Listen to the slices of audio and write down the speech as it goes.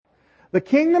The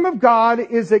kingdom of God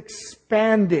is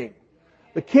expanding.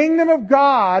 The kingdom of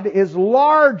God is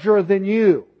larger than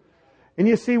you. And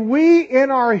you see, we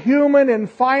in our human and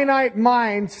finite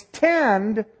minds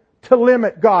tend to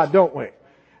limit God, don't we?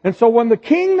 And so when the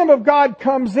kingdom of God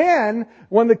comes in,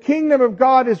 when the kingdom of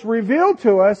God is revealed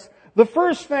to us, the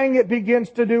first thing it begins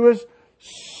to do is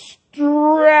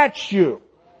stretch you.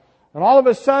 And all of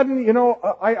a sudden,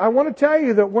 I want to tell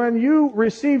you that when you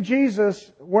received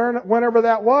Jesus, whenever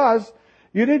that was,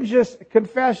 you didn't just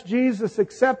confess Jesus,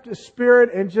 accept His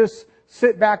Spirit, and just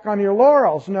sit back on your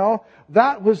laurels. No,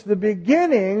 that was the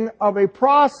beginning of a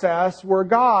process where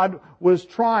God was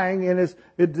trying and is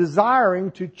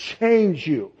desiring to change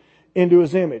you into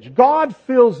His image. God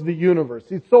fills the universe.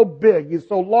 He's so big. He's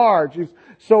so large. He's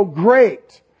so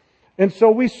great. And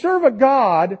so we serve a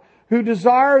God who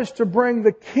desires to bring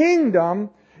the kingdom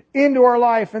into our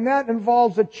life. And that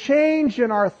involves a change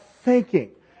in our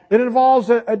thinking. It involves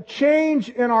a change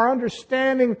in our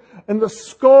understanding and the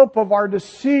scope of our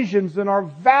decisions and our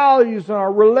values and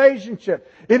our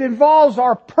relationship. It involves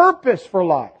our purpose for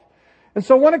life. And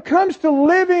so when it comes to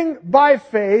living by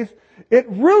faith, it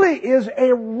really is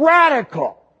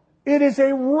it is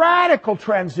a radical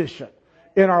transition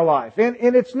in our life. And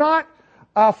it's not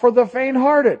for the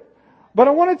faint-hearted. But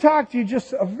I want to talk to you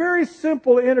just a very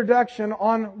simple introduction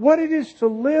on what it is to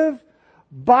live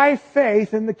by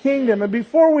faith in the kingdom. And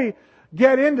before we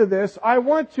get into this, I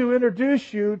want to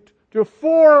introduce you to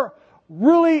 4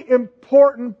 really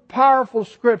important, powerful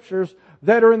scriptures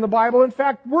that are in the Bible. In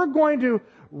fact, we're going to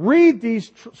read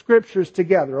these scriptures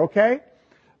together, okay?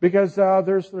 Because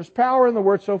there's power in the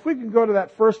Word. So if we can go to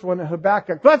that first one in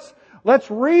Habakkuk.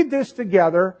 Let's read this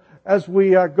together as we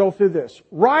go through this.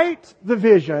 Write the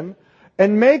vision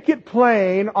and make it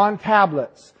plain on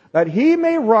tablets, that he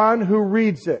may run who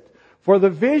reads it. For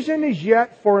the vision is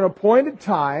yet for an appointed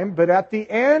time, but at the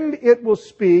end it will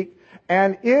speak,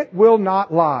 and it will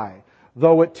not lie.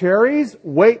 Though it tarries,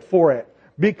 wait for it,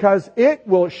 because it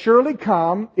will surely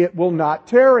come, it will not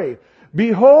tarry.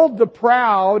 Behold the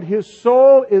proud, his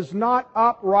soul is not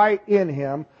upright in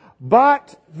him,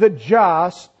 but the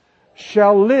just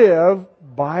shall live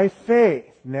by faith.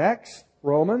 Next,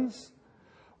 Romans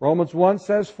 1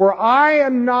 says, For I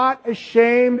am not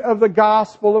ashamed of the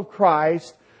gospel of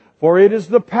Christ, for it is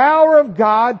the power of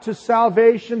God to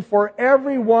salvation for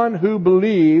everyone who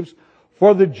believes,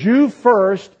 for the Jew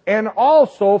first, and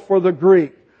also for the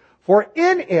Greek. For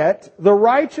in it the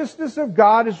righteousness of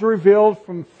God is revealed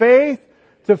from faith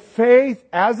to faith,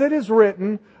 as it is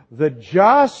written, the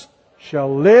just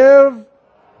shall live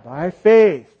by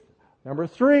faith. Number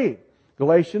 3,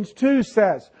 Galatians 2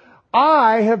 says,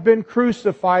 I have been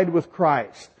crucified with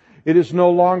Christ. It is no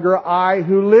longer I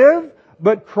who live,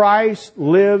 but Christ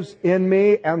lives in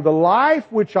me, and the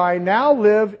life which I now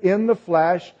live in the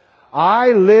flesh,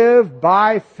 I live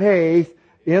by faith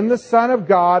in the Son of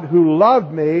God who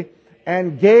loved me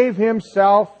and gave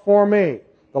Himself for me.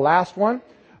 The last one.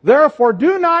 Therefore,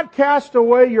 do not cast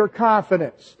away your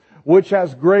confidence, which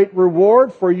has great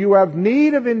reward, for you have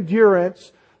need of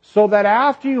endurance, so that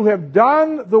after you have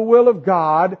done the will of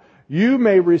God, you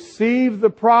may receive the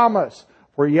promise.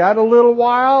 For yet a little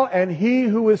while, and He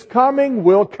who is coming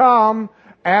will come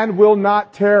and will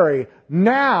not tarry.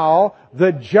 Now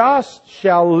the just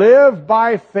shall live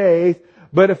by faith,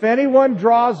 but if anyone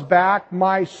draws back,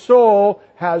 my soul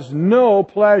has no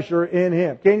pleasure in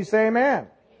him. Can you say amen?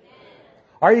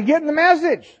 Are you getting the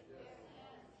message?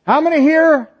 How many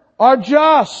here are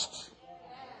just?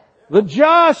 The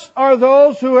just are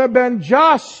those who have been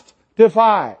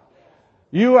justified.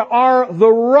 You are the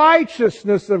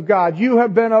righteousness of God. You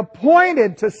have been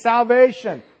appointed to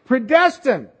salvation,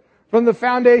 predestined from the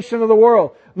foundation of the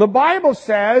world. The Bible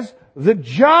says the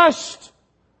just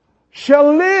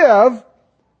shall live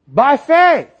by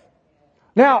faith.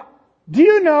 Now, do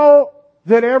you know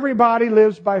that everybody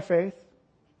lives by faith?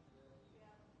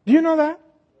 Do you know that?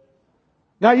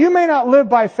 Now, you may not live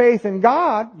by faith in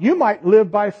God. You might live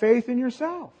by faith in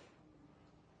yourself.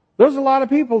 There's a lot of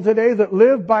people today that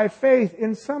live by faith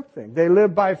in something. They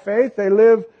live by faith. They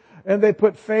live and they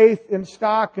put faith in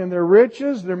stock in their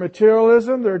riches, their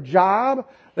materialism, their job.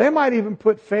 They might even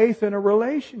put faith in a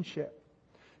relationship.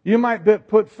 You might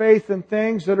put faith in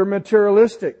things that are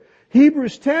materialistic.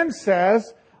 Hebrews 10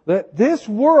 says that this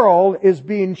world is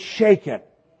being shaken.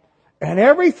 And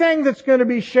everything that's going to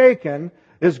be shaken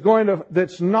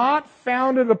that's not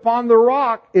founded upon the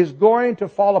rock is going to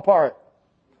fall apart.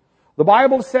 The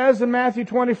Bible says in Matthew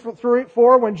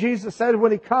 24, when Jesus said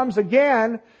when He comes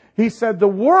again, He said the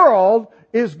world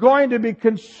is going to be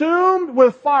consumed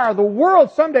with fire. The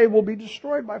world someday will be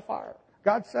destroyed by fire.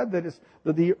 God said that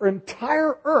the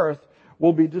entire earth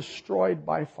will be destroyed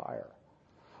by fire.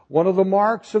 One of the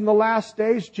marks in the last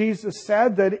days, Jesus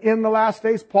said that in the last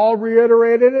days, Paul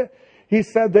reiterated it, he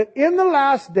said that in the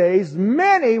last days,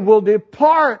 many will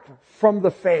depart from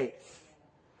the faith.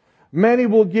 Many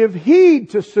will give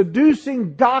heed to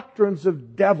seducing doctrines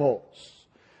of devils.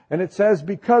 And it says,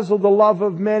 because of the love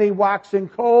of many waxing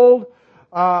cold,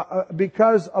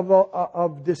 because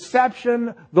of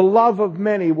deception, the love of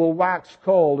many will wax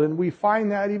cold. And we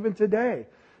find that even today.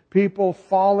 People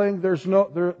falling,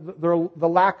 the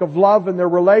lack of love in their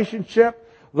relationship,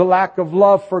 the lack of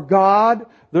love for God.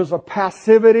 There's a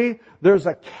passivity. There's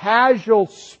a casual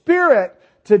spirit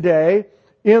today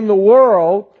in the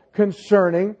world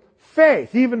concerning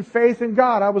faith, even faith in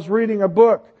God. I was reading a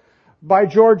book by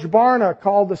George Barna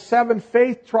called The Seven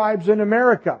Faith Tribes in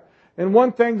America. And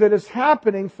one thing that is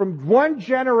happening from one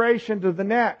generation to the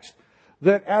next,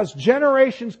 that as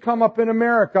generations come up in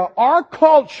America, our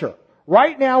culture,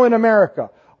 right now in America,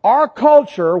 our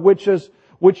culture, which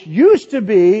used to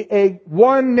be a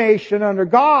one nation under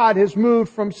God, has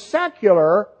moved from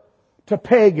secular to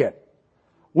pagan.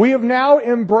 We have now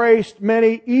embraced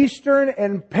many Eastern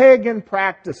and pagan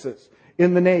practices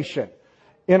in the nation.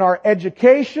 In our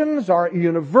educations, our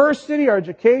university, our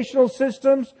educational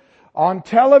systems, on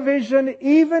television,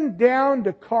 even down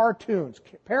to cartoons.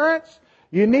 Parents,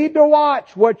 you need to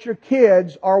watch what your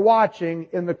kids are watching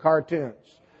in the cartoons.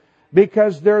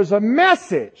 Because there's a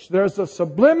message, there's a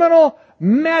subliminal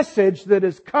message that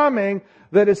is coming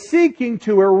that is seeking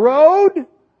to erode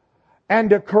and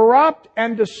to corrupt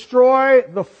and destroy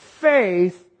the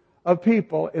faith of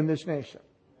people in this nation.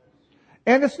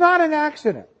 And it's not an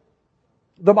accident.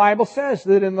 The Bible says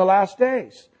that in the last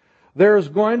days, there's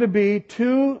going to be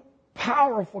two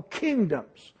powerful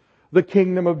kingdoms. The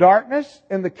kingdom of darkness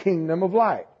and the kingdom of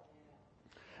light.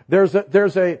 There's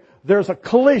a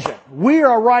collision. We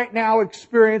are right now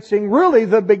experiencing really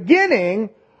the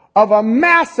beginning of a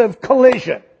massive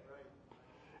collision.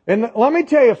 And let me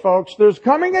tell you folks, there's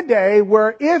coming a day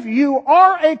where if you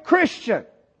are a Christian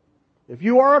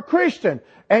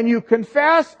and you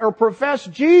confess or profess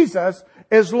Jesus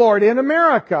as Lord in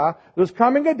America, there's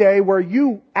coming a day where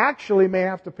you actually may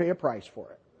have to pay a price for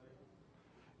it.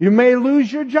 You may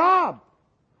lose your job.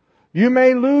 You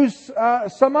may lose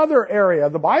some other area.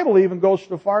 The Bible even goes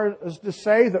so far as to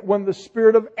say that when the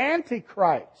spirit of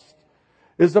Antichrist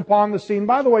is upon the scene.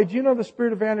 By the way, do you know the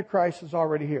spirit of Antichrist is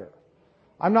already here?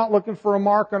 I'm not looking for a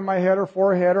mark on my head or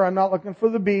forehead, or I'm not looking for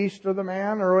the beast or the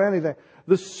man or anything.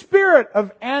 The spirit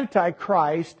of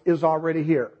Antichrist is already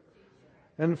here.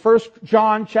 And 1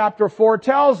 John chapter 4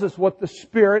 tells us what the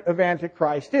spirit of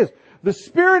Antichrist is. The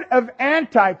spirit of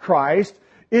Antichrist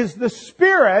is the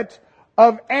spirit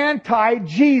of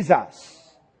anti-Jesus.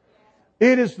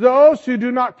 It is those who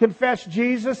do not confess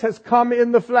Jesus has come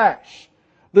in the flesh.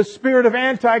 The spirit of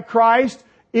Antichrist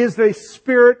is the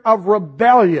spirit of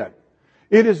rebellion.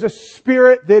 It is a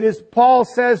spirit that is, Paul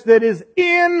says, that is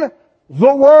in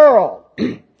the world.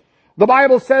 The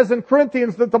Bible says in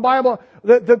Corinthians that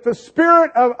that the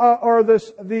spirit of,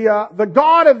 the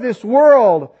God of this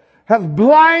world hath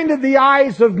blinded the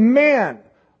eyes of men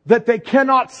that they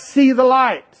cannot see the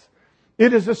light.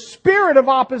 It is a spirit of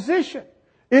opposition.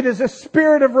 It is a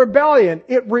spirit of rebellion.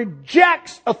 It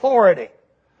rejects authority.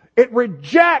 It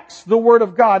rejects the Word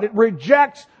of God. It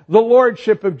rejects the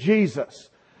Lordship of Jesus.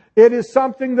 It is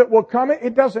something that will come.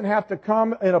 It doesn't have to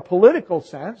come in a political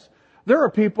sense. There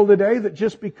are people today that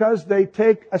just because they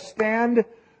take a stand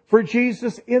for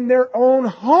Jesus in their own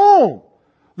home,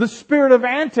 the spirit of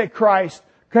Antichrist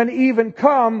can even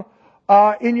come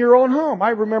in your own home. I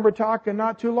remember talking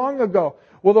not too long ago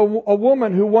with a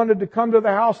woman who wanted to come to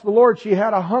the house of the Lord. She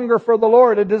had a hunger for the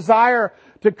Lord, a desire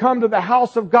to come to the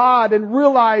house of God, and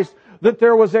realized that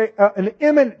there was an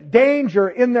imminent danger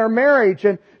in their marriage.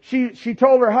 And she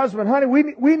told her husband, honey,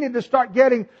 we need to start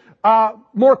getting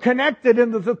more connected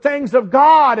into the things of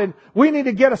God, and we need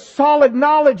to get a solid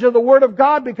knowledge of the Word of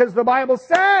God, because the Bible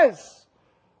says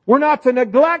we're not to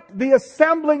neglect the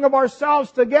assembling of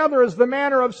ourselves together as the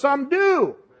manner of some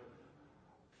do.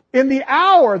 In the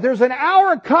hour, there's an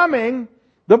hour coming,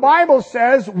 the Bible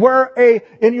says,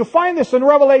 and you'll find this in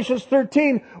Revelation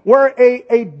 13, where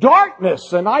a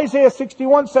darkness, and Isaiah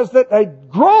 61 says that a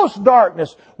gross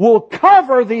darkness will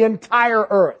cover the entire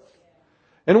earth.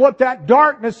 And what that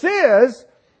darkness is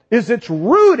it's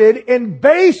rooted and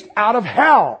based out of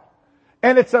hell.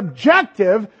 And its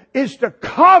objective is to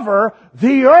cover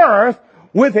the earth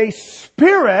with a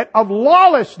spirit of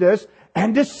lawlessness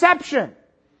and deception.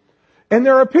 And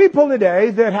there are people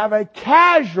today that have a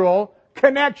casual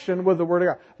connection with the Word of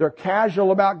God. They're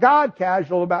casual about God,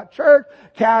 casual about church,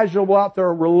 casual about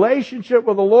their relationship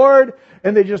with the Lord,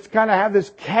 and they just kind of have this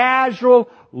casual,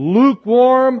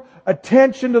 lukewarm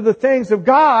attention to the things of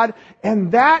God,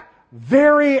 and that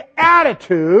very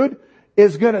attitude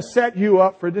is going to set you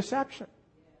up for deception.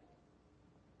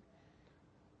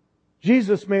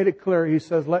 Jesus made it clear. He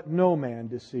says, let no man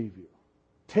deceive you.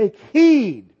 Take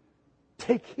heed.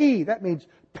 Take heed. That means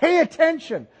pay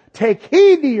attention. Take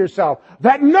heed to yourself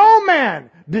that no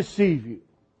man deceive you.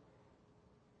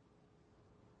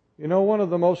 You know, one of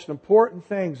the most important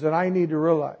things that I need to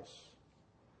realize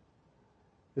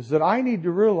is that I need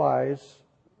to realize,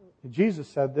 Jesus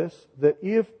said this, that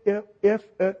if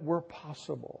it were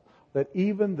possible, that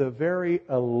even the very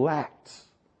elect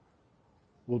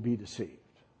will be deceived.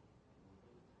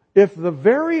 If the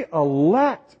very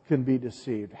elect can be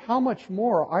deceived, how much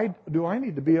more do I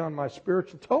need to be on my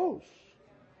spiritual toes?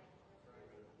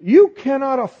 You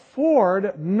cannot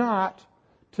afford not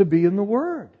to be in the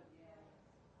Word.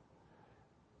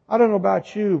 I don't know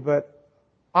about you, but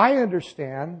I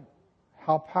understand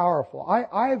how powerful.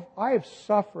 I've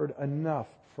suffered enough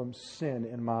from sin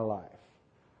in my life.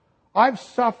 I've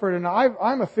suffered, and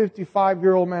I'm a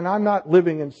 55-year-old man. I'm not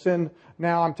living in sin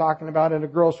now. I'm talking about in a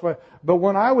gross way. But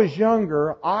when I was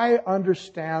younger, I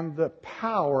understand the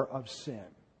power of sin.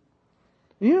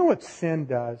 You know what sin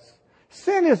does?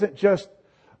 Sin isn't just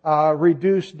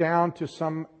reduced down to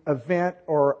some event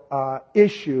or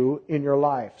issue in your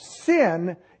life.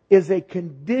 Sin is a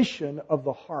condition of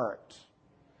the heart.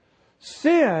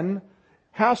 Sin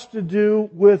has to do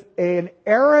with an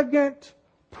arrogant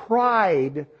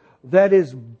pride that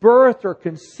is birthed or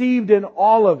conceived in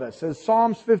all of us. As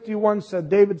Psalms 51 said,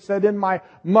 David said, in my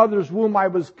mother's womb I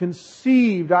was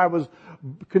conceived. I was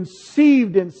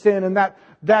conceived in sin. And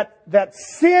that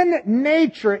sin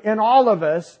nature in all of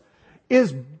us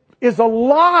is a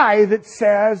lie that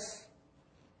says,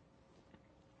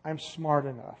 I'm smart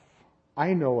enough.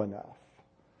 I know enough.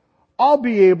 I'll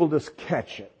be able to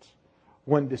catch it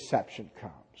when deception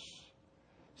comes.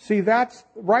 See, that's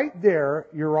right there,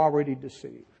 you're already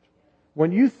deceived.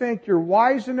 When you think you're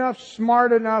wise enough,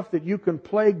 smart enough that you can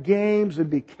play games and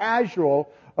be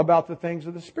casual about the things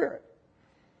of the Spirit.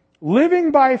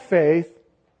 Living by faith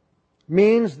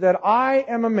means that I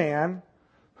am a man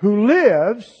who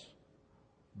lives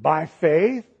by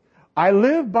faith. I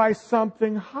live by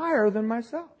something higher than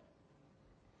myself.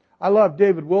 I love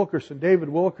David Wilkerson. David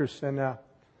Wilkerson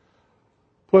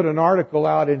put an article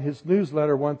out in his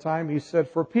newsletter one time. He said,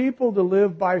 for people to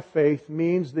live by faith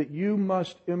means that you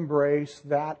must embrace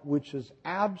that which is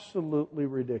absolutely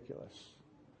ridiculous.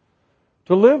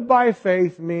 To live by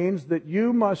faith means that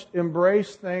you must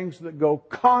embrace things that go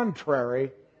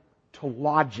contrary to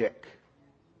logic.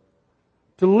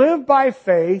 To live by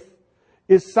faith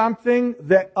is something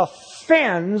that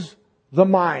offends the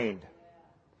mind.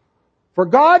 For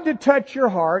God to touch your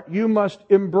heart, you must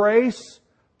embrace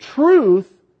truth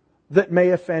that may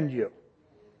offend you.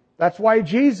 That's why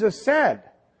Jesus said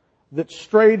that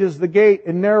straight is the gate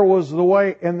and narrow is the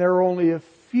way, and there are only a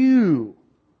few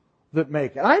that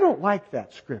make it. I don't like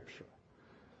that scripture.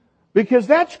 Because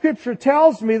that scripture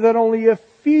tells me that only a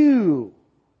few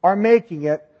are making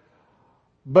it,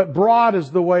 but broad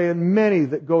is the way and many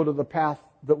that go to the path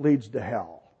that leads to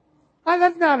hell.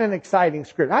 That's not an exciting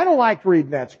scripture. I don't like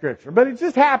reading that scripture, but it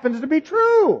just happens to be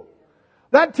true.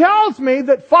 That tells me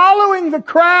that following the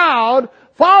crowd,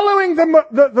 following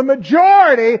the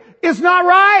majority is not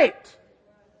right.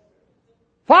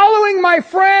 Following my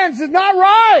friends is not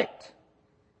right.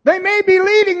 They may be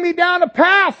leading me down a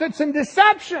path that's in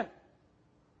deception.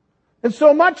 And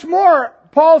so much more,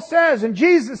 Paul says, and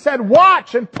Jesus said,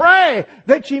 watch and pray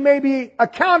that ye may be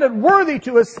accounted worthy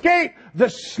to escape the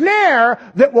snare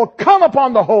that will come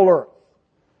upon the whole earth.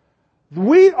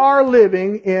 We are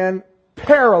living in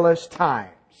perilous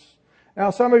times. Now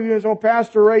some of you say, oh,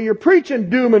 Pastor Ray, you're preaching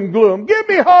doom and gloom. Give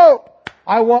me hope.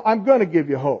 I'm going to give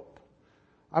you hope.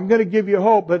 I'm going to give you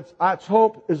hope, but its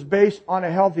hope is based on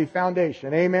a healthy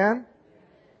foundation. Amen?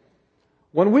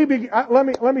 When we begin,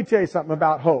 let me tell you something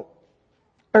about hope.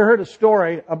 I heard a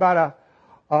story about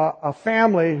a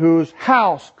family whose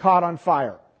house caught on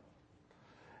fire.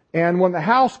 And when the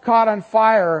house caught on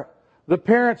fire, the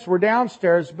parents were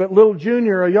downstairs, but little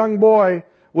Junior, a young boy,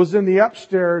 was in the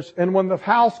upstairs. And when the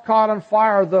house caught on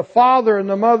fire, the father and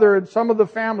the mother and some of the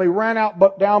family ran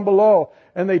out down below.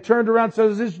 And they turned around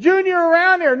and said, is Junior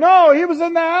around here? No, he was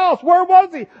in the house. Where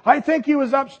was he? I think he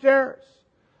was upstairs.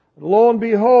 And lo and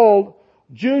behold,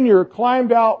 Junior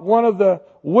climbed out one of the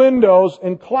windows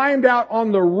and climbed out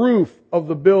on the roof of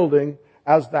the building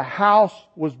as the house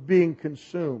was being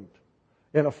consumed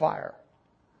in a fire.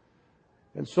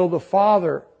 And so the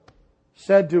father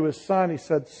said to his son, he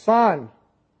said, "Son,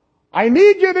 I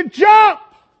need you to jump."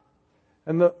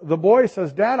 And the boy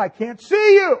says, "Dad, I can't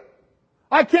see you.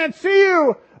 I can't see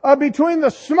you between the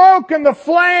smoke and the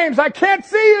flames. I can't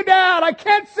see you, Dad. I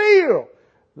can't see you."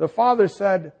 The father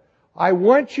said, "I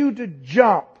want you to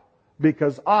jump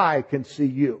because I can see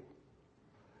you."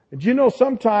 And you know,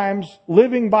 sometimes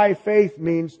living by faith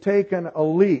means taking a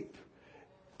leap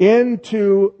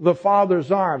into the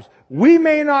Father's arms. We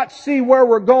may not see where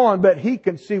we're going, but He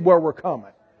can see where we're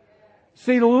coming.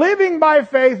 See, living by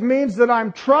faith means that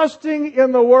I'm trusting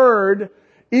in the Word,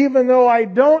 even though I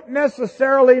don't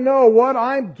necessarily know what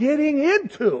I'm getting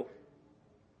into.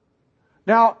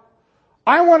 Now,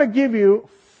 I want to give you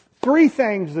 3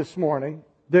 things this morning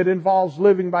that involves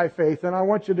living by faith, and I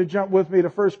want you to jump with me to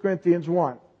 1 Corinthians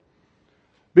 1.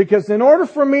 Because in order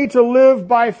for me to live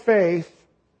by faith,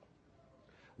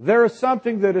 there is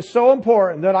something that is so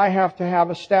important that I have to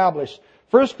have established.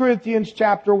 1 Corinthians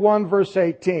chapter 1, verse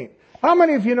 18. How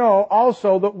many of you know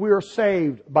also that we are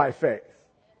saved by faith?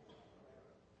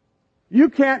 You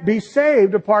can't be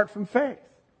saved apart from faith.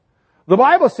 The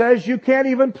Bible says you can't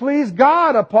even please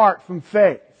God apart from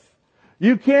faith.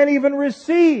 You can't even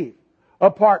receive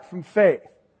apart from faith.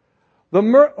 The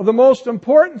most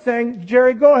important thing,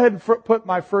 Jerry, go ahead and put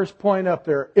my first point up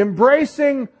there.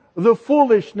 Embracing the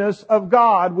foolishness of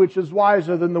God, which is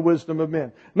wiser than the wisdom of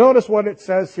men. Notice what it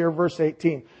says here, verse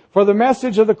 18. For the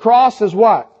message of the cross is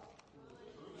what?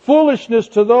 Foolishness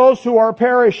to those who are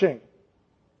perishing.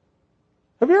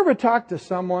 Have you ever talked to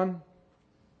someone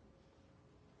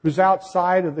who's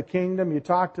outside of the kingdom? You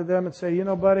talk to them and say, "You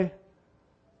know, buddy,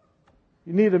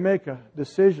 you need to make a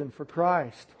decision for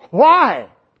Christ." Why?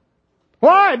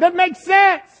 Why? It doesn't make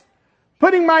sense.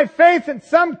 Putting my faith in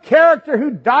some character who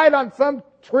died on some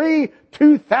tree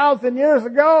 2,000 years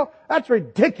ago? That's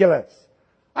ridiculous.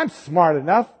 I'm smart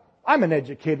enough. I'm an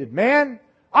educated man.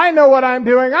 I know what I'm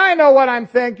doing. I know what I'm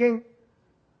thinking.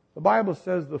 The Bible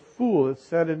says the fool has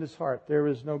said in his heart, "There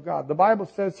is no God." The Bible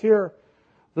says here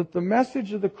that the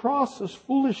message of the cross is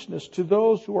foolishness to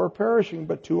those who are perishing,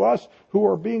 but to us who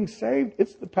are being saved,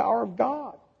 it's the power of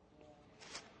God.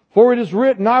 For it is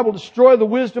written, "I will destroy the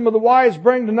wisdom of the wise,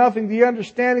 bring to nothing the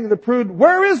understanding of the prudent."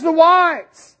 Where is the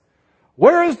wise?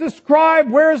 Where is the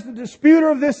scribe? Where is the disputer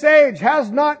of this age?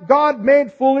 Has not God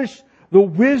made foolish the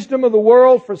wisdom of the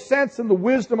world? For since in the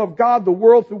wisdom of God, the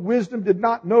world through wisdom did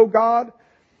not know God,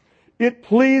 it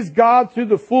pleased God through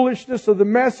the foolishness of the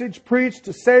message preached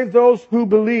to save those who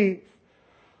believe.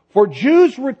 For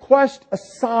Jews request a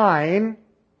sign,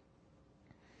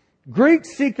 Greeks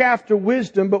seek after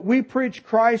wisdom, but we preach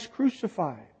Christ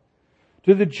crucified.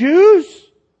 To the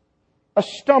Jews, a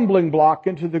stumbling block,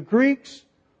 and to the Greeks,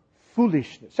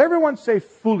 foolishness. Everyone say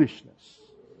foolishness.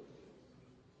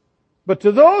 But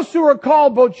to those who are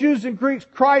called, both Jews and Greeks,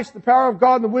 Christ, the power of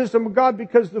God and the wisdom of God,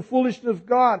 because the foolishness of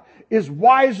God is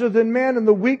wiser than men and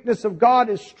the weakness of God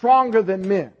is stronger than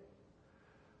men.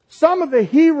 Some of the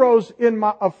heroes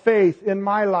of faith in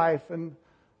my life, and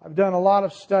I've done a lot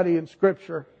of study in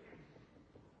Scripture,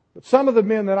 but some of the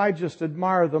men that I just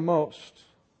admire the most,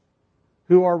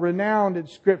 who are renowned in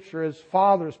Scripture as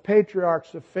fathers,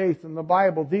 patriarchs of faith in the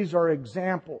Bible, these are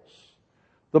examples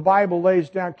the Bible lays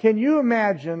down. Can you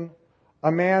imagine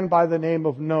a man by the name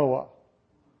of Noah,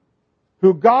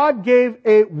 who God gave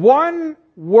one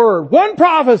word, one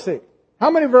prophecy?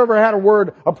 How many of you have ever had a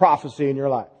word of prophecy in your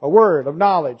life? A word of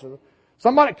knowledge?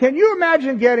 Somebody, can you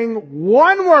imagine getting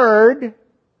one word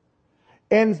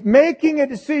and making a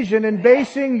decision and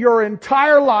basing your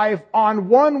entire life on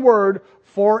one word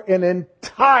for an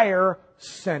entire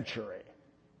century?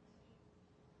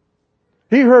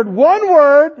 He heard one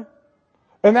word,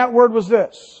 and that word was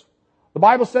this. The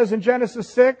Bible says in Genesis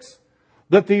 6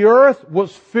 that the earth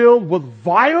was filled with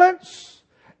violence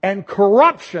and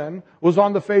corruption was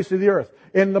on the face of the earth.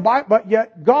 But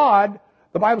yet God,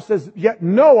 the Bible says, yet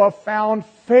Noah found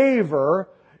favor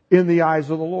in the eyes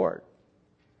of the Lord.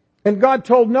 And God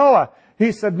told Noah,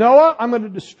 He said, "Noah, I'm going to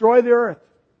destroy the earth."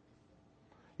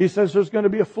 He says there's going to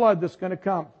be a flood that's going to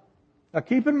come. Now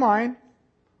keep in mind,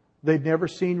 they'd never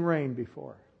seen rain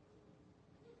before.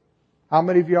 How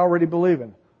many of you already believe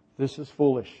in this is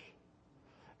foolish?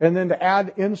 And then to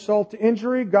add insult to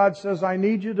injury, God says, "I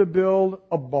need you to build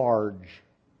a barge,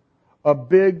 a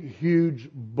big,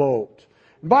 huge boat."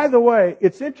 And by the way,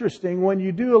 it's interesting when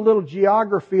you do a little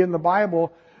geography in the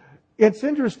Bible. It's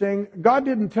interesting, God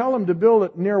didn't tell him to build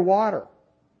it near water.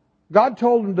 God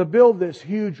told him to build this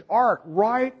huge ark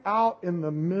right out in the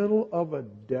middle of a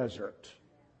desert.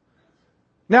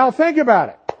 Now think about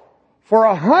it. For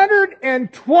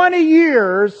 120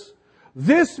 years,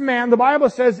 This man, the Bible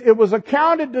says, it was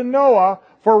accounted to Noah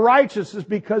for righteousness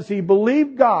because he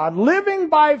believed God. Living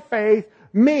by faith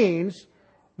means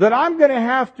that I'm going to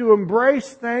have to embrace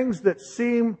things that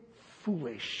seem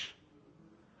foolish.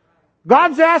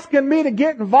 God's asking me to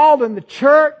get involved in the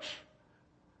church.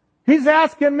 He's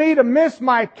asking me to miss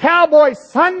my cowboy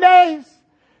Sundays.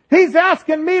 He's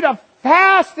asking me to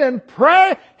fast and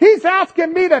pray. He's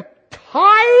asking me to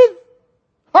tithe.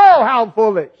 Oh, how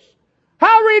foolish.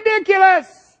 How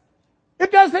ridiculous.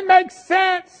 It doesn't make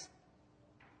sense.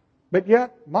 But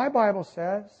yet, my Bible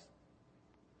says,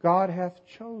 God hath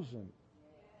chosen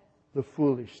the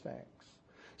foolish things.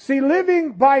 See,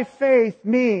 living by faith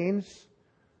means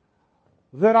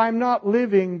that I'm not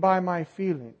living by my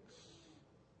feelings.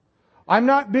 I'm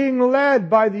not being led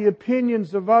by the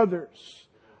opinions of others.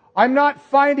 I'm not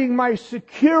finding my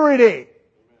security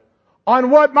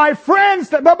on what my friends,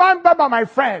 but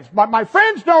my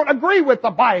friends don't agree with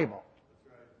the Bible.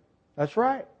 That's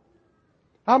right.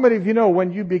 How many of you know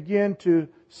when you begin to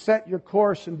set your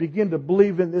course and begin to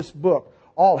believe in this book,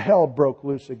 all hell broke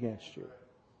loose against you?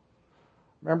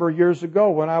 Remember years ago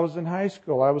when I was in high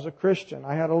school, I was a Christian.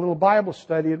 I had a little Bible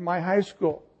study in my high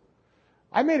school.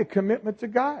 I made a commitment to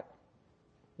God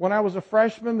when I was a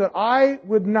freshman that I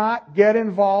would not get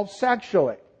involved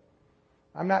sexually.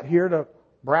 I'm not here to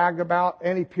brag about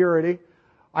any purity.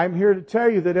 I'm here to tell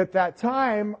you that at that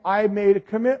time, I made a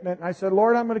commitment. And I said,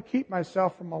 Lord, I'm going to keep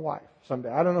myself from my wife someday.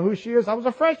 I don't know who she is. I was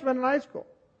a freshman in high school.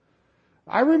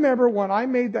 I remember when I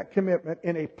made that commitment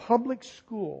in a public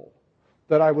school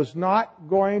that I was not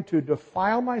going to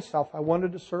defile myself. I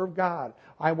wanted to serve God.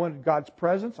 I wanted God's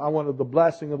presence. I wanted the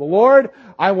blessing of the Lord.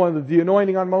 I wanted the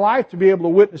anointing on my life to be able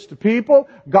to witness to people.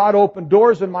 God opened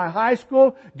doors in my high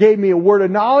school, gave me a word of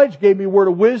knowledge, gave me a word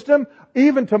of wisdom.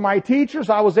 Even to my teachers,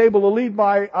 I was able to lead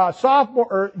my sophomore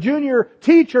or junior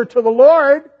teacher to the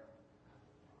Lord.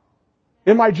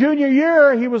 In my junior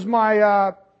year, he was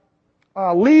my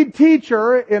lead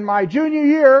teacher in my junior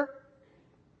year.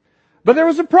 But there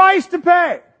was a price to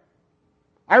pay.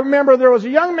 I remember there was a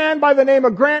young man by the name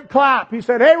of Grant Clapp. He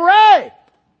said, "Hey, Ray,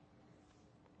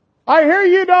 I hear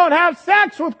you don't have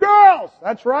sex with girls."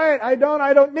 That's right, I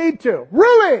don't need to.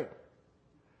 Really?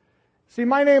 See,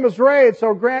 my name is Ray,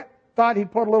 so Grant thought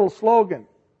he'd put a little slogan.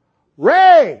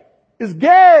 Ray is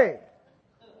gay.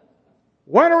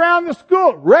 Went around the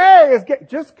school. Ray is gay.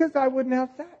 Just because I wouldn't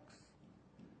have sex.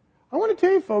 I want to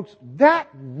tell you folks, that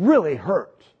really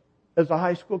hurt as a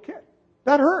high school kid.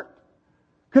 That hurt.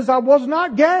 Because I was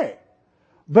not gay.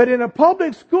 But in a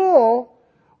public school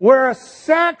where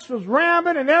sex was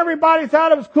rampant and everybody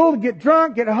thought it was cool to get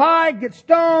drunk, get high, get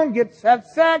stoned, have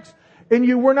sex, and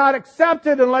you were not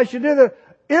accepted unless you did it.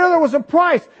 There was a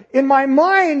price. In my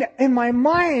mind,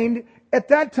 at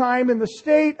that time, in the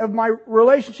state of my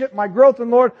relationship, my growth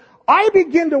in the Lord, I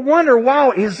begin to wonder,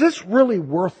 wow, is this really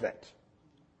worth it?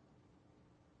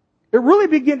 It really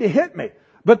began to hit me.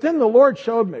 But then the Lord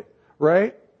showed me,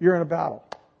 Ray, you're in a battle.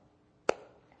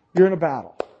 You're in a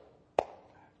battle.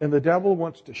 And the devil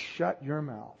wants to shut your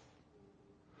mouth.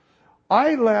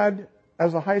 I led,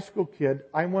 as a high school kid,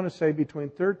 I want to say between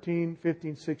 13,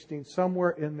 15, 16, somewhere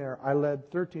in there, I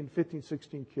led 13, 15,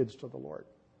 16 kids to the Lord.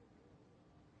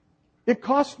 It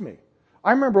cost me.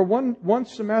 I remember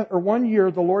one year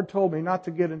the Lord told me not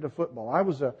to get into football. I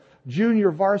was a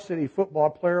junior varsity football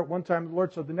player. At one time the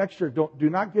Lord said, the next year do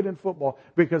not get in football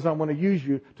because I want to use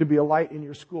you to be a light in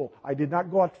your school. I did not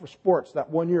go out for sports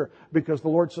that one year because the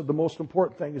Lord said the most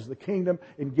important thing is the kingdom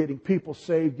and getting people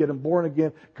saved, get them born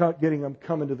again, getting them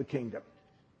come into the kingdom.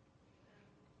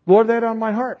 Lord, that on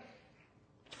my heart.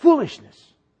 It's foolishness.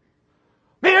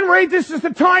 Man, Ray, this is the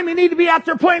time you need to be out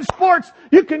there playing sports.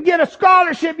 You can get a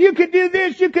scholarship. You can do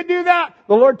this. You can do that.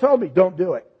 The Lord told me, don't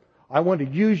do it. I want to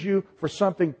use you for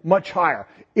something much higher.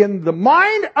 In the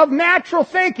mind of natural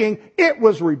thinking, it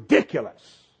was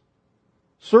ridiculous.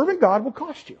 Serving God will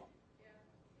cost you.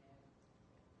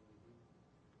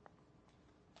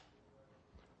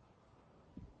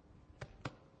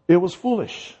 It was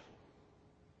foolish.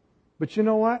 But you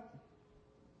know what?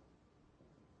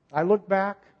 I look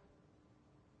back.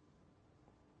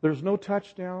 There's no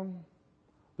touchdown,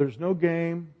 there's no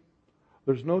game,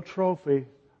 there's no trophy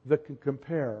that can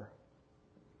compare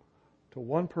to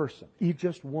one person,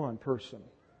 just one person,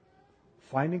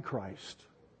 finding Christ,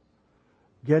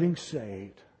 getting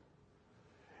saved,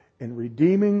 and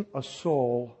redeeming a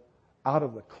soul out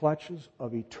of the clutches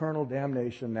of eternal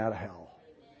damnation out of hell.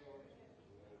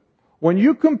 When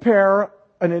you compare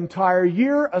an entire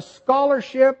year, a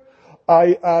scholarship,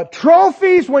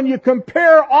 trophies, when you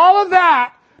compare all of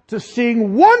that to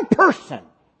seeing one person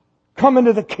come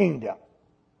into the kingdom,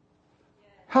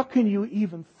 how can you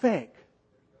even think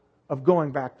of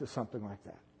going back to something like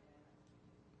that.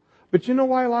 But you know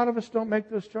why a lot of us don't make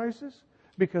those choices?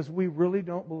 Because we really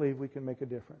don't believe we can make a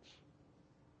difference.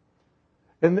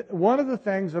 And one of the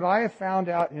things that I have found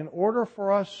out, in order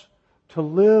for us to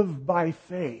live by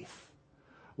faith,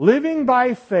 living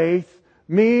by faith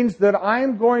means that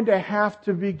I'm going to have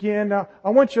to begin. Now, I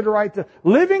want you to write the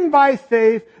living by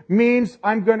faith means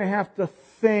I'm going to have to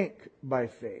think by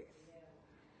faith.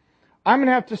 I'm going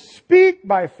to have to speak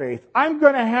by faith. I'm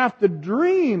going to have to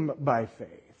dream by faith.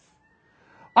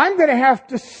 I'm going to have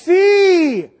to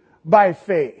see by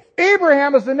faith.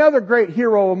 Abraham is another great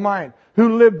hero of mine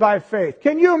who lived by faith.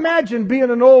 Can you imagine being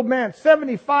an old man,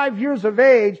 75 years of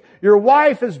age, your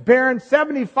wife is barren,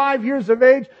 75 years of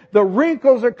age, the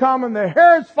wrinkles are coming, the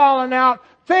hair's falling out,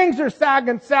 things are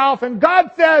sagging south, and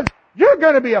God says, you're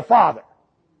going to be a father.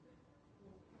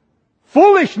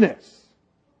 Foolishness.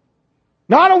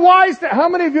 Not a wise thing. How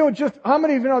many of you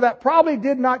know that probably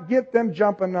did not get them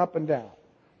jumping up and down?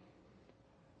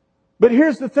 But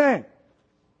here's the thing.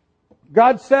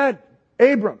 God said,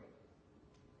 Abram,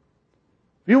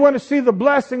 if you want to see the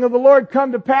blessing of the Lord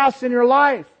come to pass in your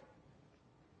life,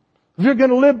 if you're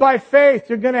going to live by faith,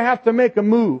 you're going to have to make a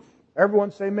move.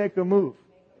 Everyone say, make a move.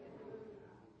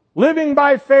 Living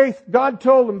by faith, God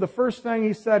told him the first thing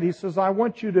He said, He says, I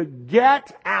want you to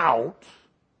get out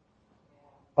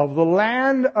of the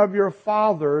land of your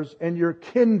fathers and your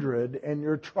kindred and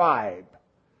your tribe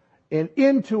and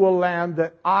into a land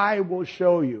that I will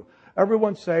show you.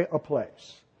 Everyone say, a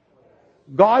place.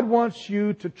 God wants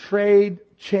you to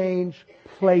change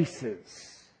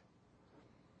places.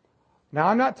 Now,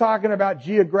 I'm not talking about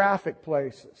geographic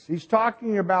places. He's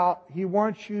talking about He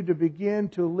wants you to begin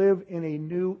to live in a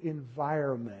new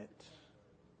environment.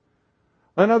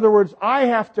 In other words, I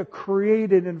have to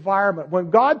create an environment. When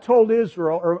God told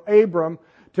Israel, or Abram,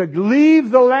 to leave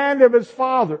the land of his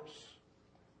fathers,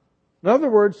 in other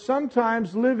words,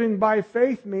 sometimes living by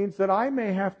faith means that I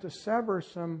may have to sever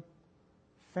some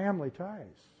family ties.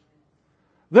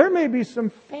 There may be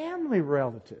some family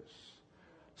relatives,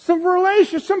 some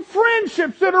relations, some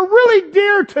friendships that are really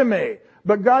dear to me.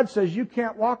 But God says, you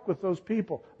can't walk with those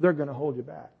people. They're going to hold you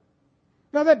back.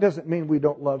 Now, that doesn't mean we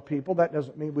don't love people. That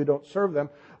doesn't mean we don't serve them.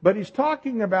 But He's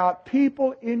talking about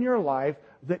people in your life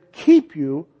that keep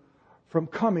you from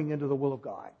coming into the will of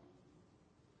God.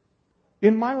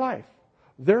 In my life,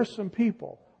 there's some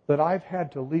people that I've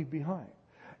had to leave behind.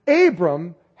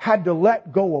 Abram had to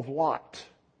let go of Lot.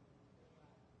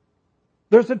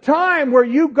 There's a time where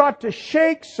you've got to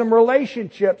shake some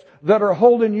relationships that are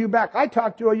holding you back. I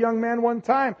talked to a young man one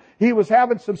time. He was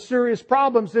having some serious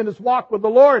problems in his walk with the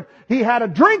Lord. He had a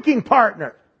drinking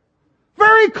partner.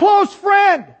 Very close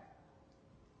friend.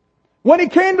 When he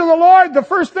came to the Lord, the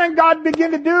first thing God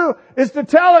began to do is to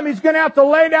tell him he's going to have to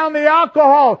lay down the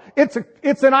alcohol. It's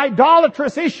an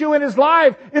idolatrous issue in his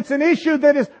life. It's an issue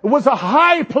that was a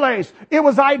high place. It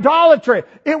was idolatry.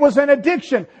 It was an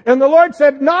addiction. And the Lord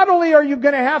said, not only are you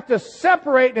going to have to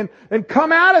separate and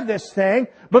come out of this thing,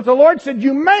 but the Lord said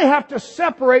you may have to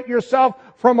separate yourself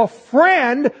from a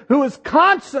friend who is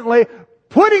constantly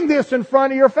putting this in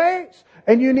front of your face.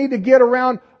 And you need to get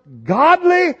around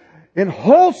godly in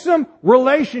wholesome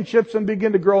relationships and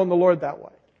begin to grow in the Lord that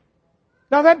way.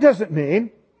 Now, that doesn't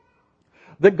mean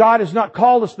that God has not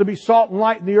called us to be salt and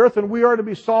light in the earth, and we are to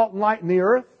be salt and light in the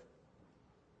earth.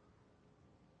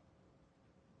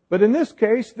 But in this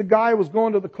case, the guy was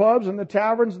going to the clubs and the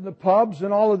taverns and the pubs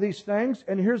and all of these things,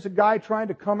 and here's a guy trying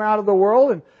to come out of the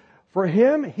world, and for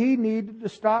him, he needed to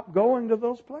stop going to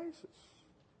those places.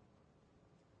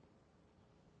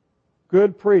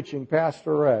 Good preaching,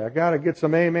 Pastor Ray. I got to get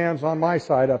some amens on my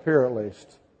side up here at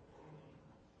least.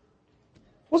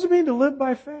 What does it mean to live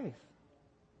by faith?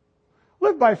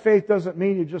 Live by faith doesn't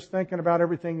mean you're just thinking about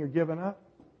everything you're giving up.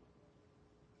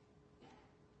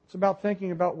 It's about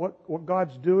thinking about what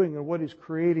God's doing and what He's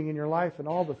creating in your life and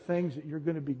all the things that you're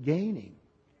going to be gaining.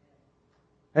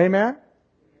 Amen?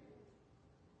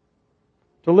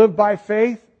 To live by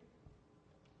faith,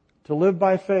 living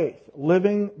by faith.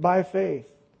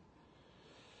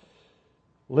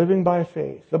 Living by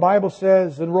faith. The Bible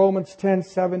says in Romans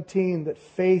 10:17 that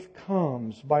faith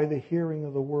comes by the hearing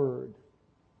of the Word.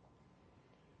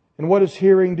 And what does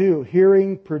hearing do?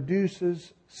 Hearing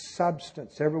produces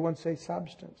substance. Everyone say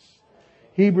substance.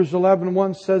 Hebrews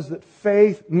 11:1 says that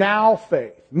faith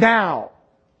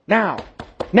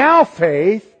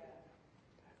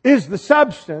is the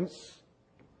substance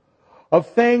of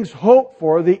things hoped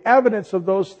for, the evidence of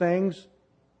those things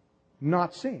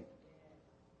not seen.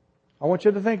 I want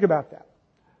you to think about that.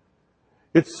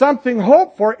 It's something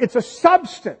hoped for. It's a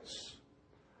substance.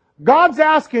 God's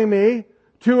asking me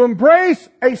to embrace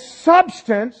a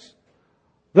substance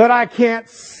that I can't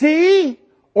see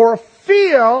or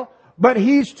feel, but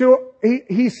he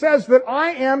says that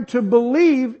I am to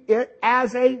believe it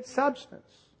as a substance.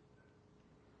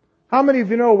 How many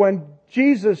of you know when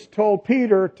Jesus told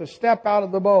Peter to step out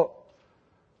of the boat,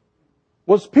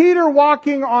 was Peter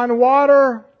walking on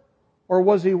water or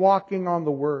was he walking on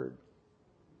the Word?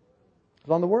 It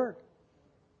was on the Word.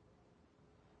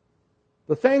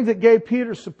 The thing that gave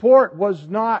Peter support was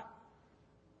not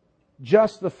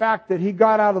just the fact that he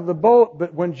got out of the boat,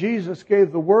 but when Jesus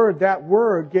gave the Word, that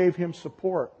Word gave him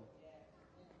support.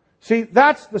 See,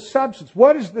 that's the substance.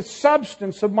 What is the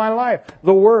substance of my life?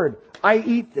 The Word. I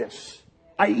eat this.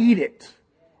 I eat it.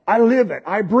 I live it.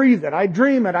 I breathe it. I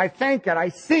dream it. I think it. I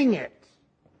sing it.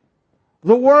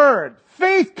 The Word.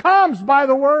 Faith comes by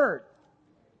the Word.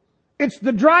 It's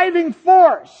the driving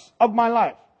force of my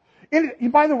life.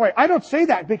 And by the way, I don't say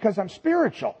that because I'm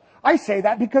spiritual. I say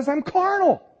that because I'm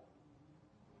carnal.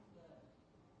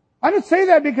 I don't say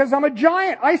that because I'm a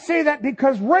giant. I say that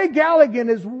because Ray Galligan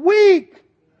is weak.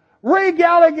 Ray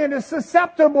Galligan is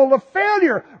susceptible to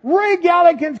failure. Ray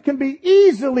Galligan can be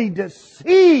easily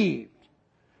deceived.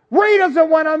 Ray doesn't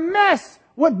want to mess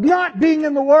with not being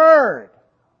in the Word.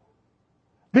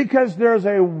 Because there's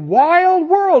a wild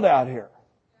world out here.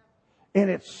 And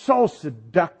it's so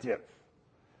seductive.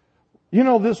 You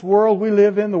know, this world we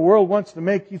live in, the world wants to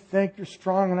make you think you're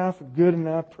strong enough, good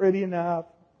enough, pretty enough.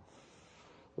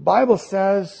 The Bible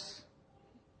says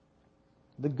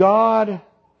that God,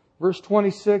 verse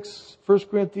 26, 1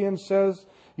 Corinthians says,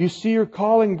 you see your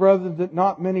calling, brethren, that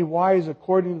not many wise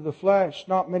according to the flesh,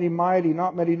 not many mighty,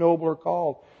 not many noble are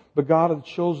called. But God hath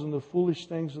chosen the foolish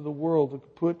things of the world to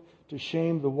put to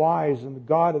shame the wise, and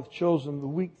God hath chosen the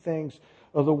weak things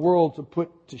of the world to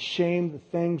put to shame the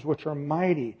things which are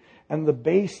mighty, and the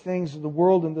base things of the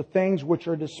world and the things which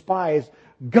are despised.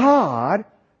 God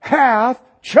hath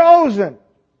chosen.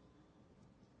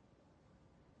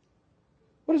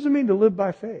 What does it mean to live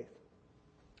by faith?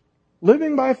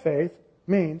 Living by faith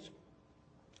means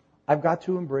I've got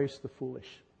to embrace the foolish.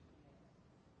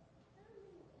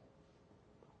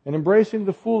 And embracing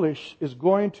the foolish is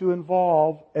going to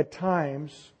involve, at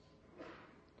times,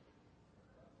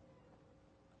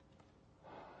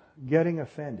 getting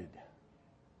offended.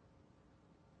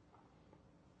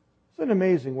 Isn't it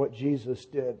amazing what Jesus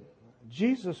did?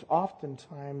 Jesus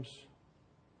oftentimes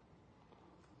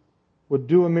would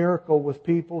do a miracle with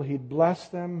people. He'd bless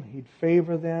them. He'd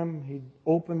favor them. He'd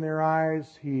open their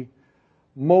eyes. He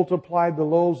multiplied the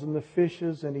loaves and the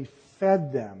fishes, and He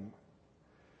fed them.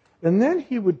 And then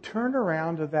He would turn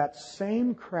around to that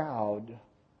same crowd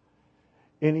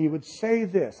and He would say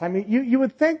this. I mean, you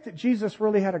would think that Jesus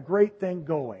really had a great thing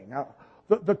going. Now,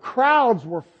 the crowds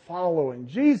were following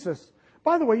Jesus.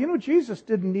 By the way, you know, Jesus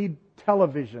didn't need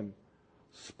television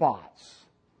spots.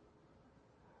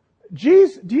 Do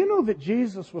you know that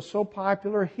Jesus was so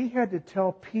popular, He had to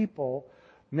tell people,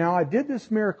 now I did this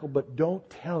miracle, but don't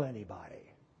tell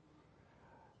anybody.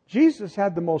 Jesus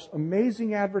had the most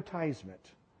amazing advertisement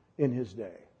in His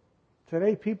day.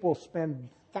 Today people spend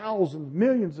thousands,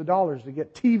 millions of dollars to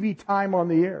get TV time on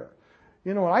the air.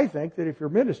 You know what I think? That if your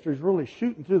ministry is really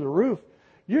shooting through the roof,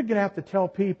 you're going to have to tell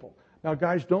people, now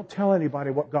guys, don't tell anybody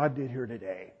what God did here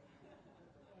today.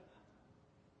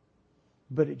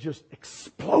 But it just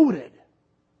exploded.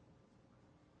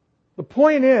 The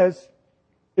point is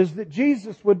that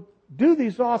Jesus would do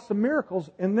these awesome miracles,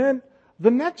 and then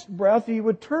the next breath He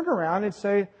would turn around and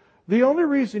say, the only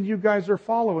reason you guys are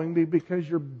following me because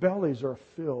your bellies are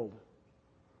filled.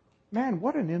 Man,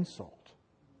 what an insult.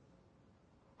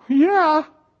 Yeah,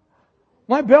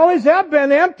 my bellies have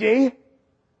been empty.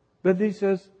 But He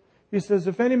says,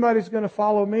 if anybody's going to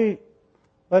follow me,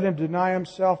 let him deny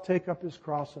himself, take up his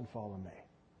cross, and follow me.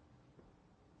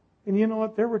 And you know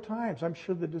what? There were times, I'm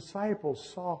sure the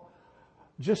disciples saw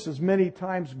just as many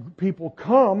times people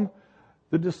come,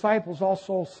 the disciples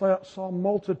also saw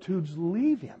multitudes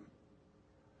leave Him.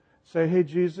 Say, hey,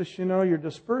 Jesus, you know, you're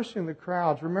dispersing the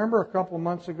crowds. Remember a couple of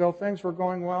months ago, things were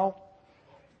going well?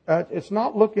 It's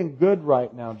not looking good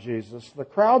right now, Jesus. The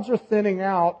crowds are thinning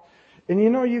out. And you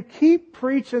know, you keep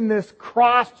preaching this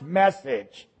cross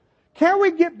message. Can't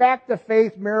we get back to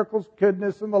faith, miracles,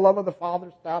 goodness, and the love of the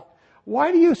Father stuff?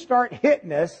 Why do you start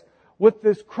hitting us with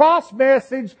this cross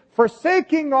message,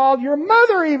 forsaking all? Your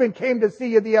mother even came to see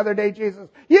you the other day, Jesus.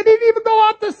 You didn't even go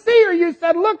out to see her. You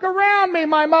said, look around me,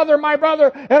 my mother, my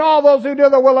brother, and all those who do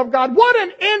the will of God. What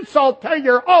an insult to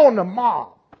your own mom.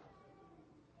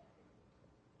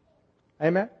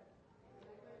 Amen?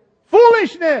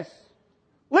 Foolishness.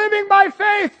 Living by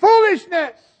faith,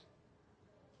 foolishness.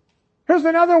 Here's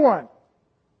another one.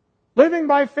 Living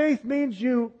by faith means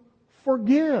you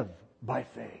forgive by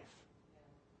faith.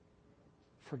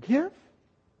 Forgive?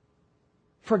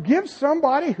 Forgive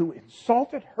somebody who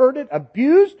insulted, hurted,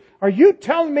 abused? Are you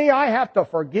telling me I have to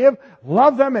forgive,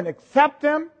 love them, and accept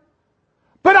them?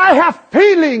 But I have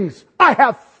feelings. I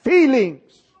have feelings.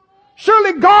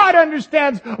 Surely God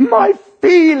understands my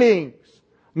feelings.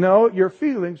 No, your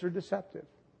feelings are deceptive.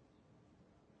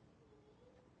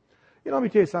 Let me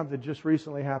tell you something that just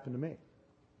recently happened to me.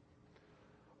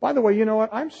 By the way, you know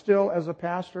what? I'm still, as a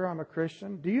pastor, I'm a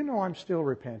Christian. Do you know I'm still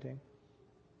repenting?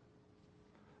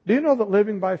 Do you know that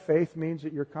living by faith means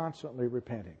that you're constantly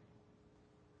repenting?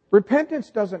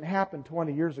 Repentance doesn't happen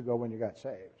 20 years ago when you got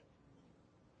saved.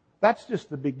 That's just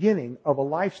the beginning of a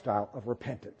lifestyle of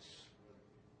repentance.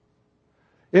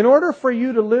 In order for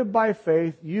you to live by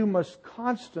faith, you must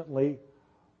constantly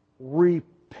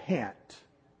repent.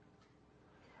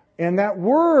 And that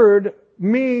word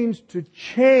means to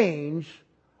change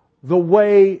the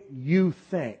way you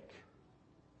think.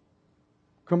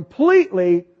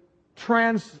 Completely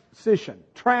transition,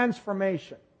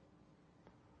 transformation.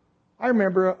 I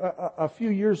remember a few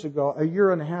years ago, a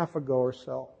year and a half ago or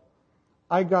so,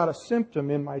 I got a symptom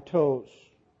in my toes.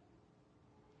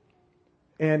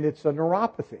 And it's a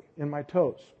neuropathy in my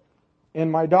toes.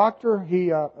 And my doctor,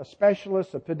 a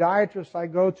specialist, a podiatrist I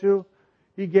go to,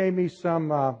 he gave me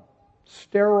some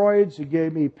steroids, he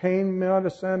gave me pain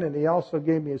medicine, and he also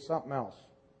gave me something else.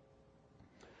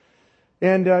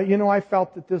 And, I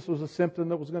felt that this was a symptom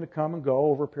that was going to come and go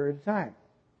over a period of time.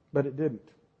 But it didn't.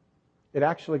 It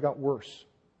actually got worse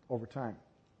over time.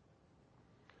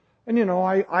 And,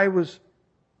 I was,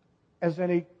 as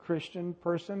any Christian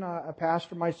person, a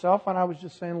pastor myself, and I was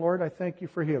just saying, Lord, I thank you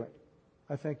for healing.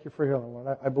 I thank you for healing,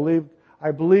 Lord. I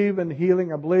believe in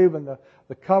healing. I believe in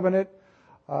the covenant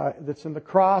that's in the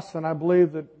cross, and I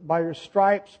believe that by your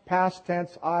stripes, past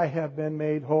tense, I have been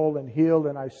made whole and healed,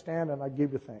 and I stand and I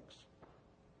give you thanks.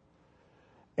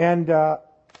 And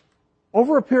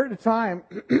over a period of time,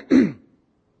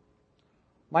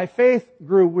 my faith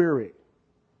grew weary.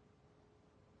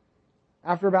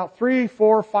 After about 3,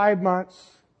 4, 5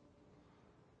 months,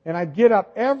 and I'd get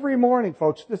up every morning,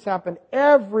 folks. This happened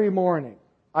every morning.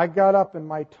 I got up and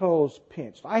my toes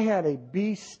pinched. I had a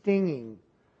bee stinging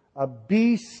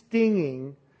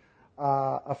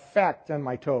effect on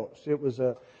my toes. It was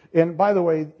and by the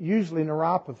way, usually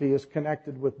neuropathy is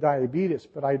connected with diabetes,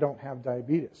 but I don't have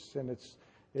diabetes, and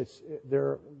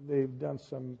they've done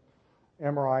some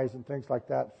MRIs and things like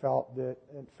that,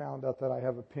 and found out that I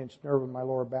have a pinched nerve in my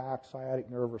lower back,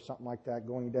 sciatic nerve or something like that,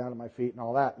 going down to my feet and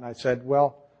all that. And I said,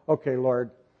 well, okay,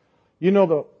 Lord, you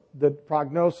know the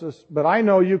prognosis, but I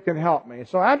know you can help me.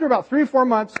 So after about 3 or 4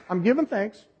 months, I'm giving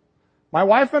thanks. My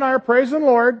wife and I are praising the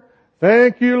Lord.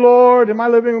 Thank you, Lord, in my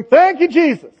living room. Thank you,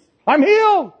 Jesus. I'm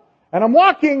healed. And I'm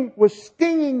walking with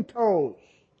stinging toes.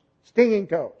 Stinging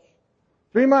toes.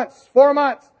 3 months, 4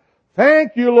 months.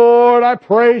 Thank you, Lord. I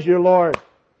praise you, Lord.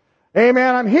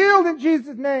 Amen. I'm healed in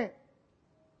Jesus' name.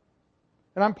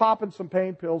 And I'm popping some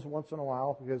pain pills once in a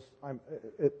while because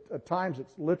at times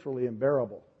it's literally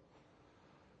unbearable.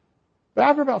 But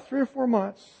after about 3 or 4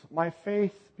 months, my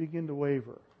faith began to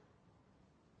waver.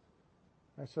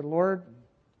 I said, Lord,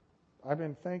 I've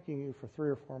been thanking you for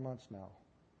 3 or 4 months now.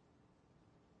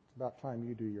 It's about time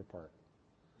you do your part.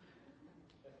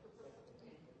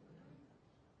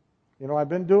 I've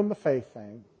been doing the faith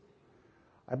thing.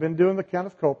 I've been doing the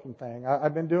Kenneth Copeland thing.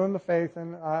 I've been doing the faith,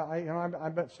 and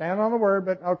I've been standing on the word.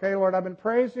 But okay, Lord, I've been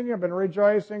praising you. I've been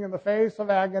rejoicing in the face of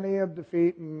agony, of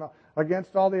defeat, and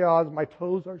against all the odds, my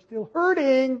toes are still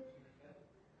hurting.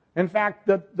 In fact,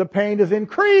 the pain is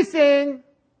increasing.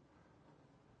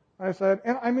 I said,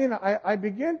 and I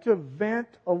began to vent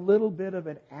a little bit of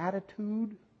an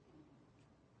attitude.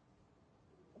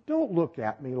 Don't look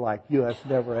at me like that's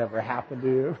never ever happened to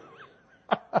you.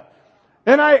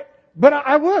 But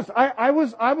I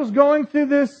was going through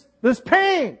this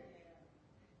pain.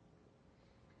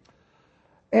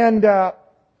 And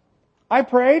I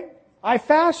prayed, I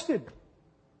fasted,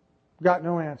 got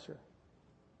no answer.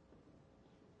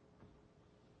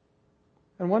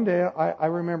 And one day I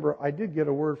remember I did get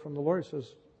a word from the Lord. He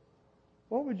says,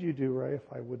 what would you do, Ray,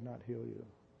 if I would not heal you?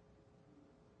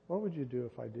 What would you do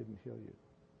if I didn't heal you?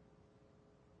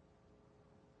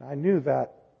 I knew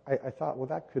that. I thought, well,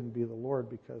 that couldn't be the Lord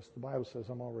because the Bible says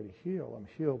I'm already healed. I'm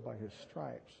healed by His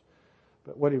stripes.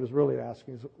 But what He was really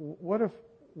asking is, what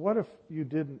if you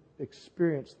didn't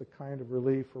experience the kind of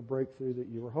relief or breakthrough that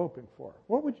you were hoping for?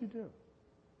 What would you do?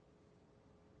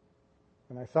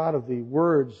 And I thought of the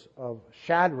words of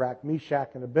Shadrach,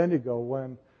 Meshach, and Abednego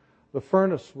when the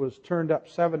furnace was turned up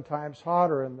 7 times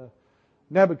hotter and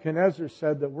Nebuchadnezzar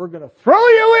said that we're going to throw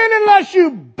you in unless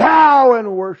you bow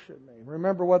and worship me.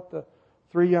 Remember what the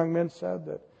 3 young men said?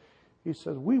 That he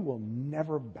says, we will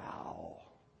never bow.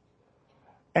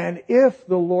 And if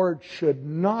the Lord should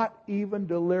not even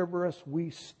deliver us,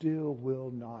 we still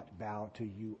will not bow to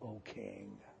you, O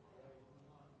King.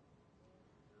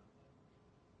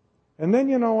 And then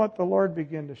you know what the Lord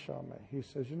began to show me? He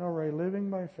says, you know, Ray, living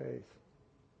by faith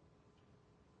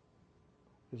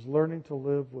is learning to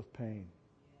live with pain.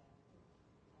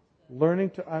 Learning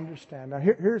to understand. Now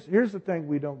here's the thing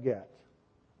we don't get.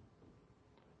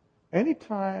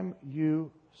 Anytime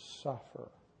you suffer,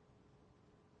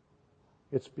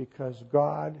 it's because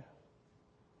God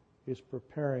is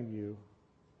preparing you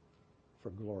for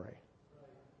glory.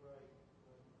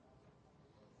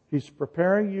 He's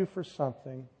preparing you for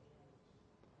something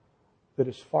that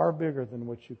is far bigger than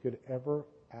what you could ever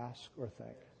ask or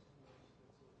think.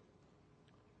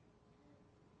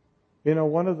 You know,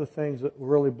 one of the things that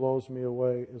really blows me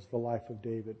away is the life of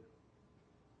David.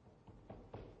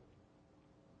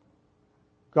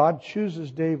 God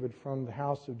chooses David from the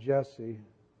house of Jesse.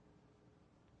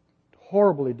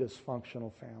 Horribly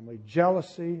dysfunctional family.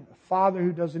 Jealousy. A father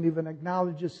who doesn't even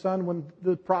acknowledge his son. When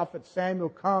the prophet Samuel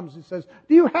comes, he says,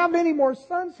 do you have any more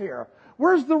sons here?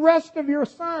 Where's the rest of your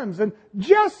sons? And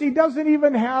Jesse doesn't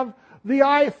even have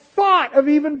the thought of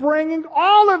even bringing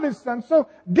all of his sons. So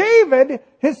David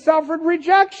has suffered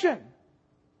rejection.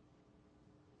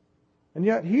 And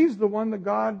yet he's the one that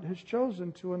God has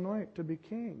chosen to anoint to be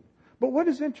king. But what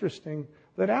is interesting,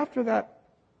 that after that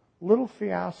little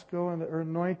fiasco and the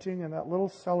anointing and that little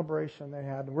celebration they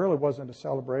had, it really wasn't a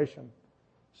celebration.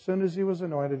 As soon as he was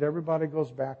anointed, everybody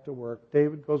goes back to work.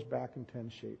 David goes back and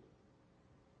tends sheep.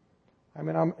 I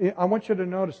mean, I want you to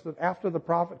notice that after the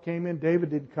prophet came in, David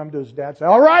didn't come to his dad and say,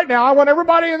 all right, now I want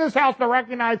everybody in this house to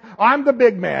recognize I'm the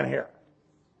big man here.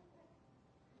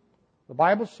 The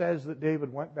Bible says that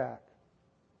David went back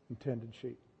and tended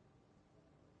sheep.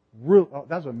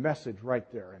 That's a message right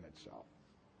there in itself.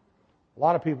 A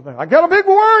lot of people think, I got a big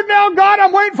word now, God,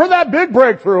 I'm waiting for that big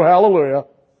breakthrough, hallelujah.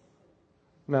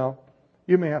 No,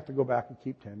 you may have to go back and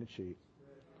keep tending sheep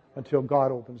until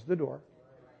God opens the door.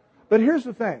 But here's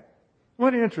the thing.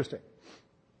 What interesting.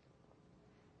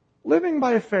 Living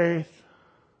by faith,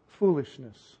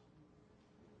 foolishness.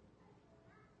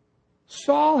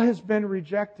 Saul has been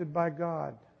rejected by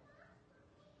God.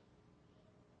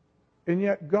 And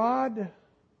yet God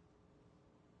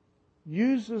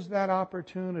uses that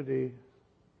opportunity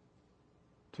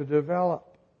to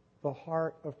develop the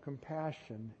heart of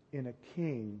compassion in a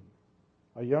king,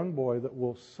 a young boy that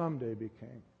will someday be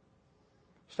king.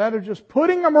 Instead of just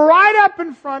putting him right up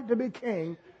in front to be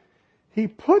king, he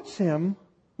puts him,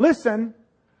 listen,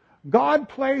 God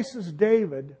places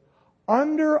David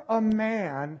under a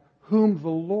man whom the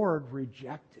Lord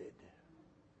rejected.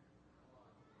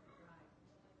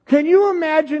 Can you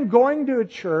imagine going to a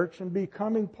church and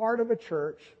becoming part of a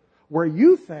church where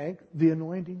you think the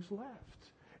anointing's left?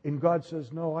 And God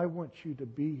says, no, I want you to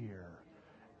be here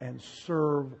and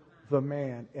serve the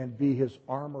man and be his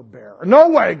armor bearer. No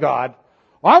way, God.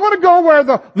 I want to go where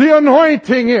the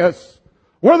anointing is.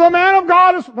 Where the man of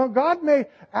God is. Well, God may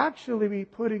actually be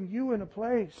putting you in a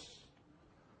place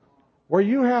where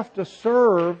you have to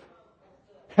serve.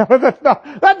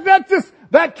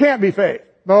 That can't be faith.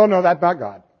 No, that's not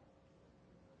God.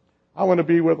 I want to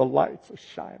be where the lights are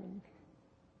shining.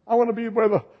 I want to be where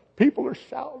the people are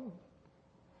shouting.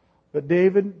 But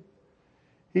David,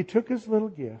 he took his little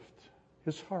gift,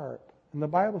 his harp, and the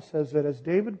Bible says that as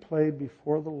David played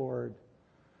before the Lord,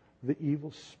 the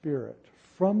evil spirit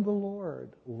from the Lord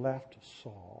left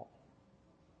Saul.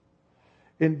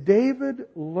 And David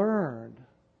learned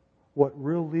what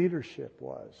real leadership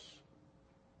was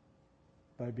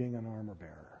by being an armor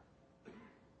bearer,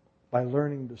 by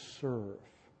learning to serve.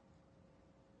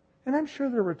 And I'm sure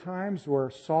there were times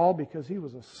where Saul, because he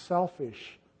was a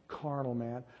selfish, carnal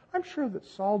man, I'm sure that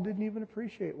Saul didn't even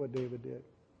appreciate what David did.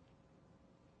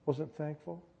 Wasn't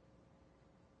thankful.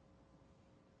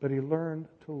 But he learned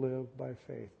to live by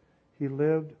faith. He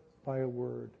lived by a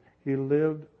word. He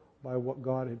lived by what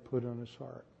God had put on his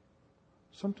heart.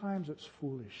 Sometimes it's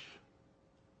foolish.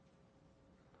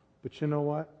 But you know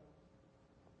what?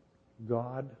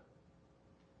 God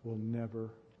will never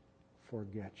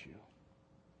forget you.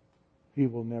 He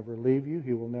will never leave you.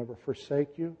 He will never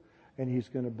forsake you. And He's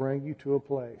going to bring you to a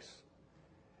place.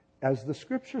 As the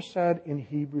Scripture said in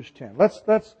Hebrews 10.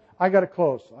 I got to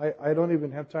close. I don't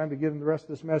even have time to get in the rest of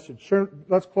this message. Sure,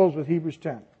 let's close with Hebrews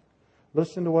 10.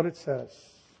 Listen to what it says.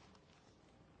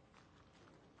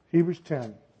 Hebrews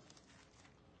 10.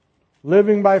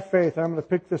 Living by faith. I'm going to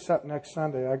pick this up next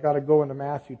Sunday. I got to go into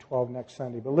Matthew 12 next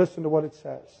Sunday. But listen to what it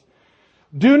says.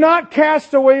 Do not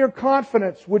cast away your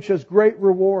confidence, which has great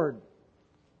reward.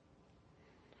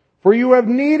 For you have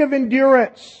need of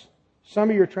endurance. Some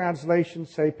of your translations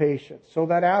say patience. So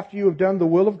that after you have done the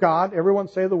will of God, everyone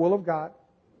say the will of God.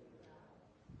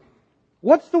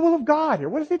 What's the will of God here?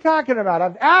 What is he talking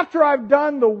about? After I've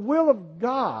done the will of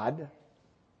God,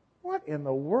 what in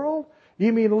the world?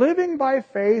 You mean living by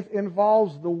faith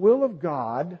involves the will of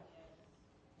God?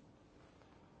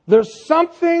 There's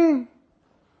something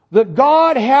that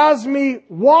God has me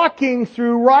walking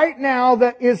through right now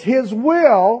that is His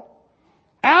will.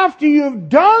 After you've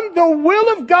done the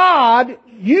will of God,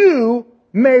 you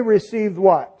may receive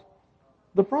what?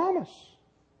 The promise.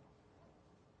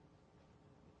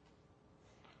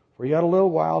 For yet a little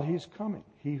while He's coming.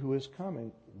 He who is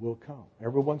coming will come.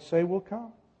 Everyone say will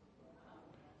come.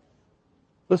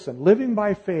 Listen, living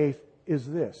by faith is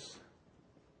this.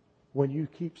 When you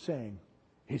keep saying,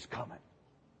 He's coming.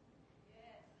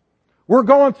 We're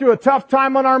going through a tough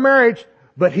time on our marriage,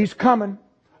 but He's coming.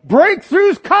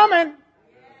 Breakthrough's coming.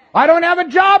 I don't have a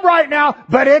job right now,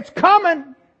 but it's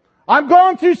coming. I'm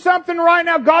going through something right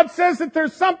now. God says that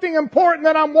there's something important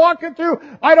that I'm walking through.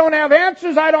 I don't have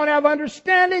answers. I don't have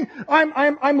understanding.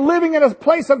 I'm living in a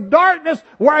place of darkness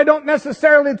where I don't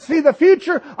necessarily see the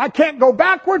future. I can't go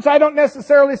backwards. I don't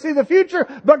necessarily see the future.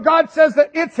 But God says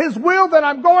that it's His will that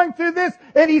I'm going through this.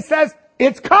 And He says,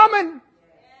 it's coming.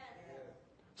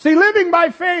 See, living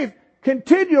by faith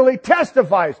continually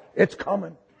testifies, it's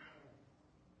coming.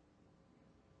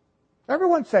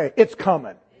 Everyone say, it's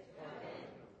coming.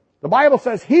 The Bible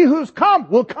says, He who's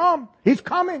come will come. He's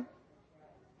coming.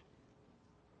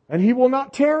 And He will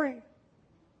not tarry.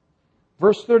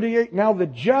 Verse 38, now the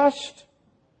just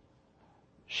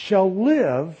shall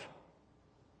live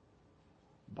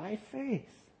by faith.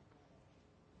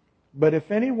 But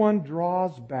if anyone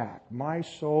draws back, my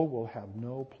soul will have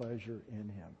no pleasure in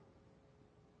him.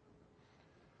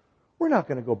 We're not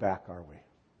going to go back, are we?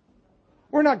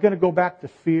 We're not going to go back to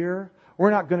fear. We're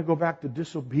not going to go back to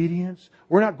disobedience.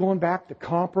 We're not going back to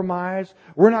compromise.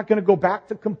 We're not going to go back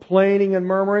to complaining and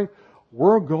murmuring.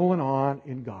 We're going on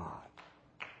in God.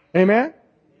 Amen?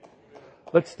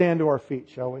 Let's stand to our feet,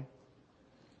 shall we?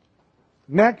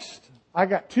 Next, I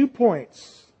got 2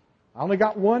 points. I only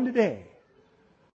got one today.